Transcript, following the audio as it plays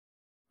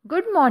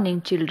Good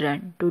morning,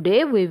 children.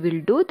 Today we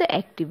will do the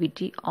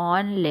activity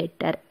on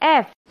letter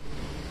F.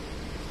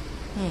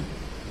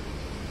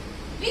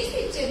 Which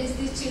picture is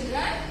this,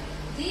 children?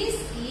 This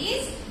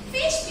is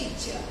fish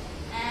picture.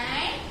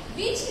 And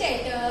which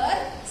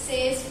letter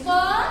says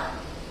fur?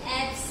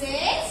 F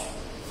says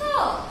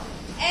fur.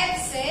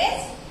 F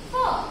says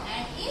fur.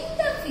 And in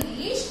the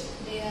fish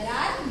there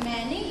are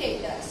many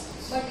letters.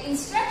 But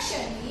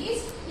instruction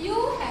is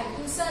you have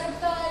to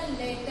circle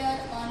letter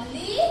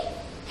only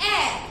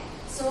F.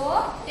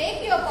 So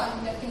take your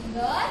pointer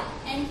finger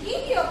and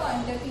keep your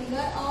pointer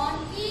finger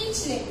on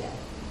each letter.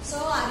 So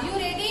are you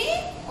ready?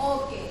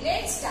 Okay,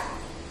 let's start.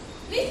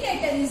 Which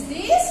letter is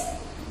this?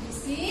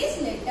 This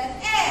is letter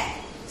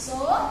F.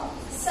 So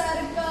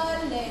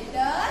circle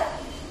letter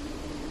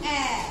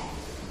F.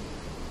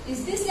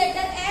 Is this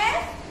letter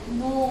F?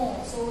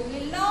 No. So we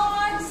will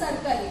not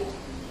circle it.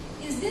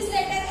 Is this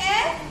letter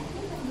F?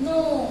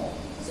 No.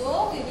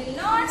 So we will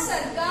not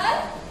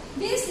circle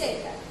this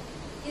letter.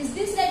 Is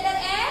this letter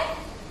F?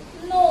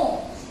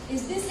 No.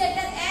 Is this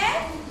letter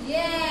F?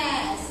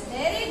 Yes.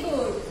 Very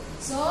good.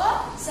 So,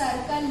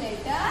 circle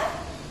letter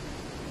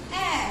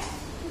F.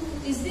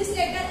 Is this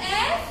letter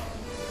F?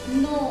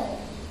 No.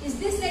 Is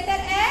this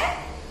letter F?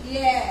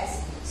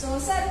 Yes. So,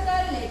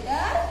 circle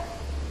letter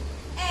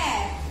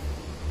F.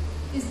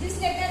 Is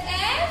this letter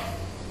F?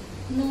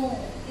 No.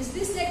 Is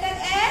this letter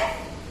F?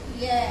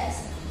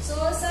 Yes. So,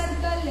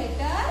 circle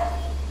letter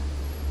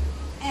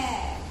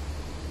F.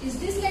 Is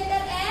this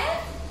letter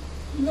F?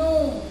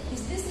 No.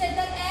 Is this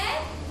letter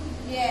F?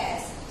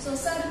 Yes. So,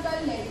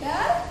 circle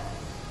letter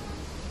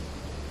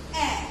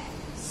F.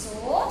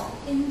 So,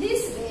 in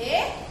this way,